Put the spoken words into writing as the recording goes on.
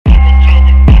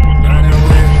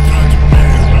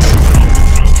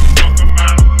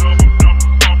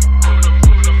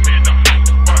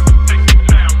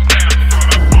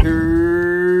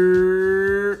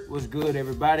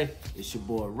everybody? It's your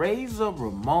boy Razor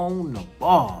Ramon the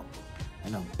Barber,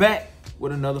 and I'm back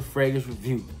with another fragrance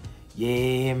review.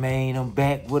 Yeah, man, I'm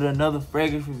back with another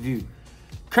fragrance review.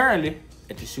 Currently,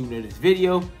 at the shooting of this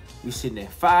video, we're sitting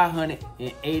at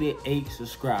 588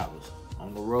 subscribers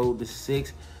on the road to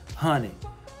 600.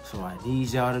 So I need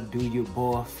y'all to do your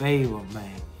boy a favor,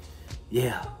 man.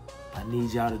 Yeah, I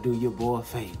need y'all to do your boy a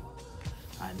favor.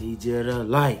 I need you to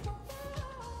like.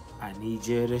 I need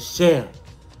you to share.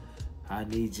 I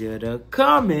need you to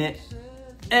comment.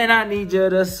 And I need you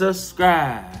to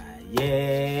subscribe.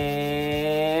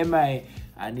 Yeah, man.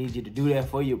 I need you to do that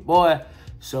for your boy.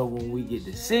 So when we get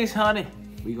to 600,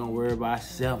 we gonna worry about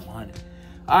 700.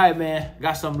 All right, man.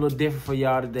 Got something a little different for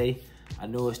y'all today. I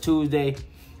know it's Tuesday.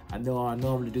 I know I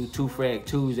normally do 2 Frag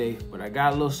Tuesday, but I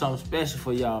got a little something special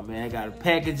for y'all, man. I got a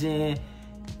package in,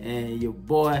 and your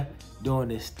boy doing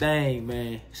this thing,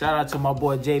 man. Shout out to my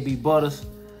boy JB Butters.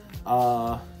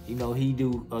 You know,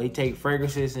 he take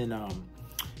fragrances and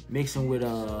mix them with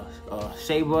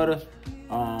shea butter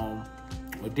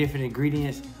with different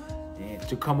ingredients and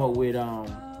to come up with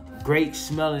great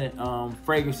smelling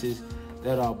fragrances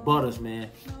that are butters, man.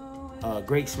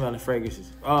 Great smelling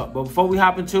fragrances. But before we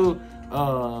hop into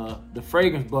the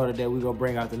fragrance butter that we're gonna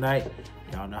bring out tonight,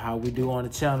 y'all know how we do on the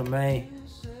channel, man.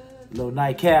 Little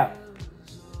nightcap.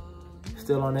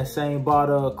 Still on that same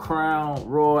bottle of Crown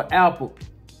Royal Apple.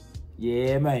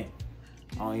 Yeah, man.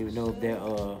 I don't even know if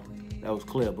that was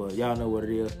clear, but y'all know what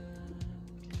it is.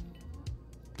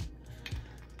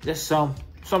 Just something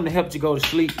to help you go to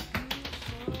sleep.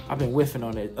 I've been whiffing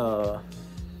on that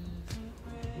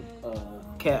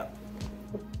cap.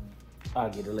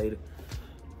 I'll get it later.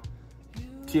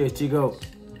 Cheers, Chico.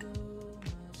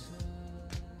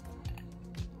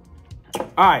 All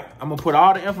right, I'm gonna put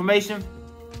all the information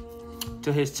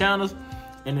to his channels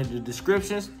in the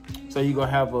descriptions, so you're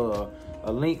gonna have a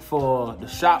link for the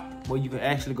shop where you can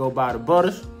actually go buy the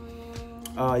butters.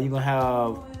 You're gonna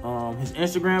have his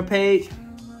Instagram page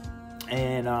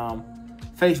and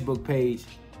Facebook page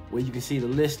where you can see the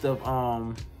list of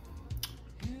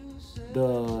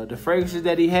the fragrances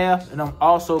that he have, and I'm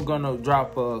also gonna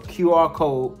drop a QR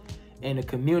code in the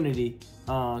community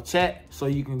chat, so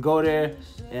you can go there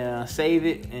and save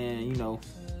it and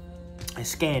and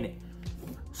scan it.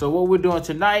 So what we're doing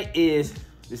tonight is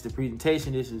the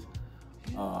presentation. This is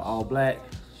all black,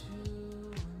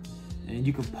 and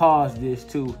you can pause this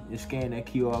too and scan that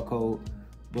QR code.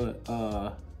 But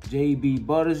JB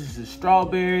Butters, this is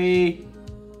strawberry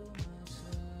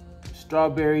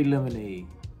lemonade.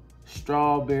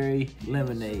 Strawberry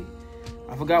lemonade.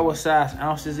 I forgot what size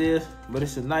ounces is, but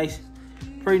it's a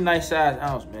pretty nice size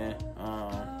ounce, man.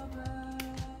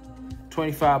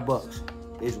 25 bucks.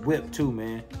 It's whipped too,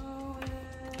 man.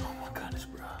 Oh my goodness,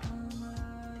 bro.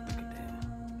 Look at that.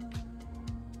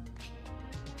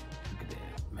 Look at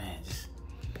that, man.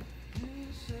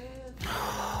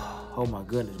 Oh my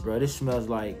goodness, bro. This smells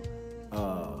like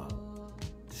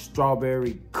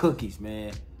strawberry cookies,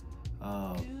 man.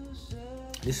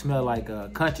 This smells like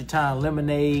Country Time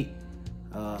lemonade,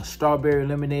 strawberry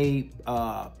lemonade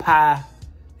pie.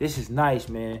 This is nice,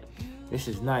 man. This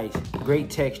is nice. Great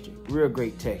texture. Real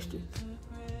great texture.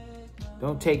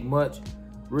 Don't take much.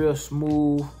 Real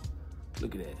smooth.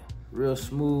 Look at that. Real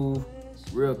smooth.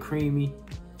 Real creamy.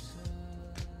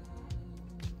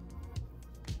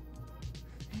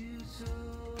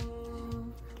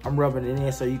 I'm rubbing it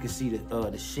in so you can see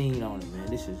the sheen on it, man.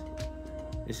 This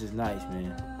is nice,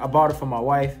 man. I bought it for my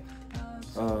wife.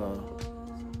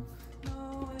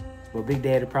 But Big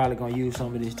Daddy probably gonna use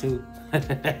some of this too.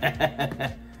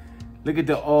 Look at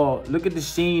the oil. Look at the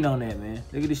sheen on that, man.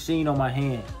 Look at the sheen on my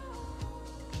hand.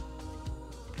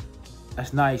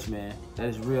 That's nice, man. That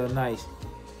is real nice.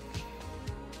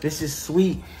 This is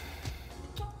sweet.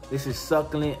 This is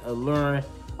succulent, alluring.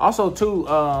 Also, too,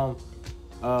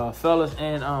 fellas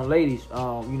and ladies,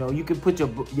 you can put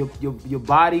your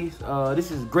bodies.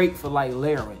 This is great for like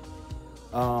layering.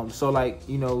 So like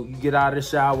you get out of the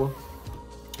shower,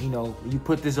 you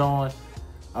put this on.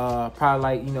 Probably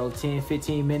like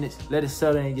 10-15 minutes. Let it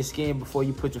settle in your skin before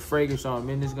you put your fragrance on.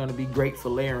 Man, it's gonna be great for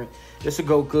layering. This will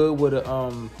go good with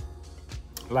a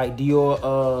like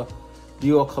Dior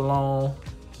cologne.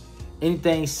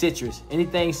 Anything citrus.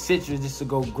 This will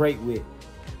go great with.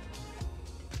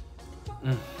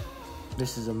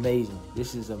 This is amazing.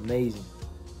 This is amazing.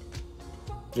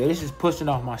 Yeah, this is pushing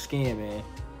off my skin, man.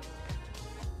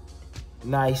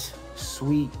 Nice,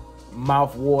 sweet,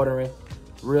 mouth watering.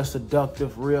 Real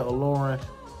seductive, real alluring,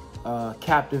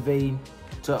 captivating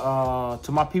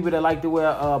to my people that like to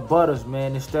wear butters,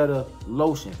 man, instead of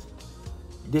lotions.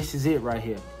 This is it right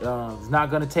here. It's not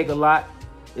gonna take a lot.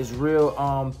 It's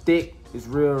real thick. It's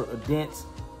real dense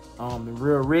and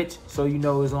real rich. So you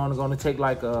know it's only gonna take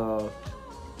like that.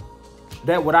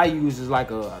 What I use is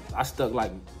like I stuck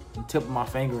like the tip of my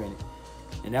finger in it,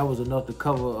 and that was enough to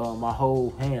cover my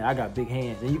whole hand. I got big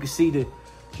hands, and you can see the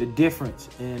difference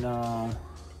in the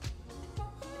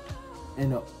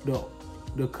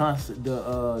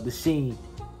sheen.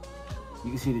 You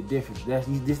can see the difference.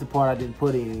 This the part I didn't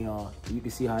put any on. You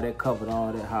can see how that covered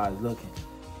all that, how it's looking.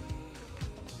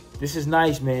 This is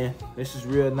nice, man. This is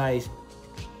real nice.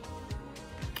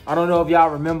 I don't know if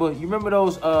y'all remember. You remember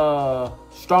those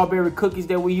strawberry cookies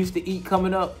that we used to eat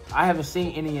coming up? I haven't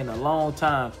seen any in a long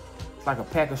time. It's like a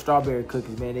pack of strawberry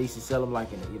cookies, man. They used to sell them like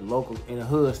in a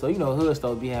hood store. You know, hood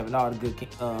stores be having all the good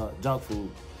junk food.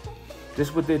 This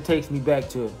is what that takes me back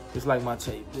to. It's like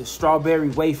the strawberry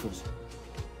wafers.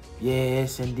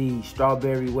 Yes, indeed,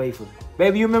 strawberry wafers.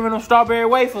 Baby, you remember them strawberry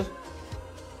wafers?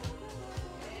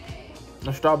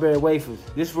 Them strawberry wafers.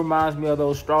 This reminds me of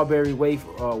those strawberry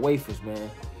wafers, man.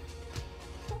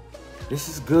 This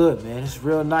is good, man. This is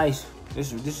real nice.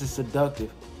 This is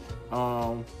seductive.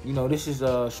 You know, this is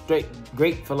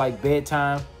great for like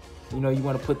bedtime. You know, you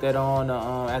want to put that on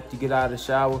after you get out of the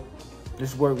shower.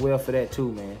 This work well for that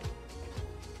too, man.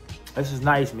 This is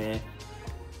nice, man.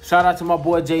 Shout out to my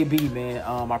boy JB, man.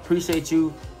 I appreciate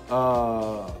you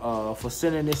for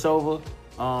sending this over.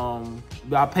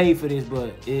 I paid for this,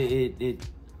 but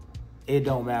it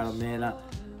don't matter, man.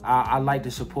 I like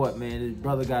the support, man. This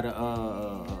brother got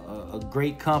a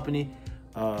great company,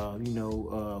 you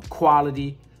know,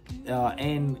 quality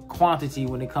and quantity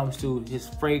when it comes to his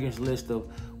fragrance list of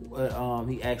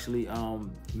he actually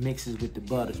mixes with the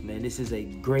butters, man. This is a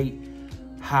great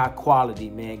high quality,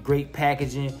 man. Great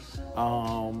packaging.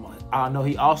 I know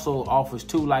he also offers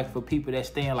too, like for people that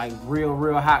stay in like real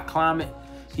hot climate.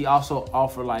 He also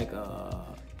offer like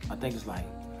I think it's like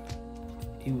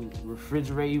he would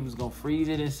refrigerate. He was gonna freeze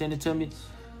it and send it to me.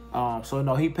 So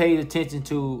no, he paid attention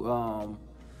to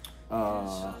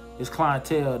his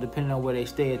clientele, depending on where they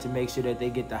stay at, to make sure that they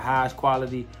get the highest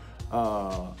quality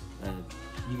and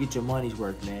you get your money's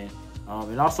worth, man.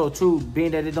 And also too,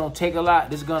 being that it don't take a lot,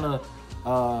 this is gonna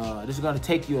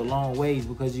take you a long ways,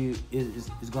 because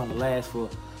it's gonna last for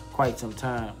quite some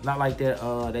time. Not like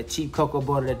that cheap cocoa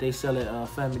butter that they sell at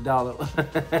Family Dollar.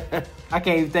 I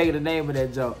can't even think of the name of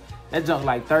that junk. That junk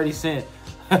like 30 cents.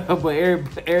 But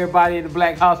everybody in the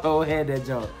black household had that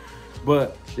junk.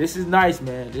 But this is nice,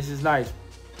 man. This is nice.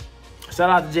 Shout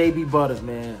out to JB Butters,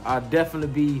 man. I'll definitely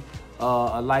be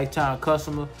a lifetime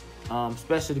customer,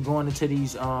 especially going into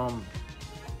these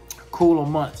cooler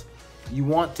months. You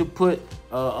want to put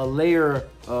a layer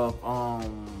of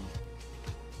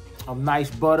nice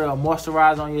butter or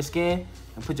moisturizer on your skin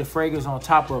and put your fragrance on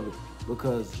top of it,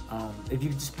 because if you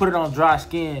just put it on dry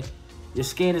skin, your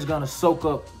skin is going to soak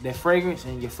up that fragrance,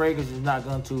 and your fragrance is not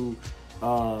going to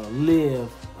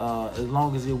live as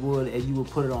long as it would if you would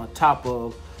put it on top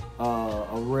of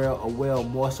a well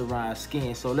moisturized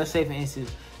skin. So let's say, for instance,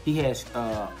 he has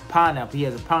pineapple. He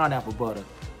has a pineapple butter.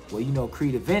 Well, you know,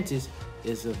 Creed Aventus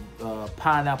is a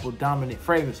pineapple dominant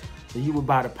fragrance. So you would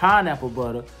buy the pineapple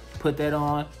butter, put that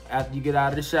on after you get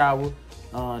out of the shower.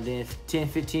 Then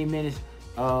 10-15 minutes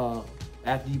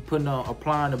after you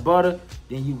applying the butter,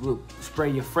 then you will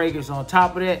spray your fragrance on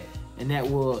top of that, and that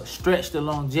will stretch the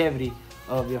longevity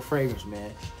of your fragrance,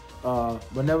 man.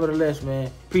 But nevertheless, man,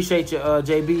 appreciate you,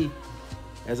 JB.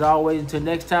 As always, until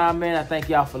next time, man, I thank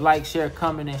y'all for like, share,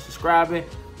 commenting, and subscribing.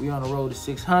 We on the road to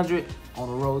 600, on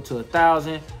the road to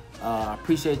 1,000. I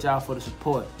appreciate y'all for the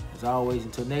support. As always,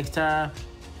 until next time,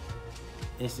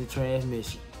 instant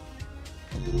transmission.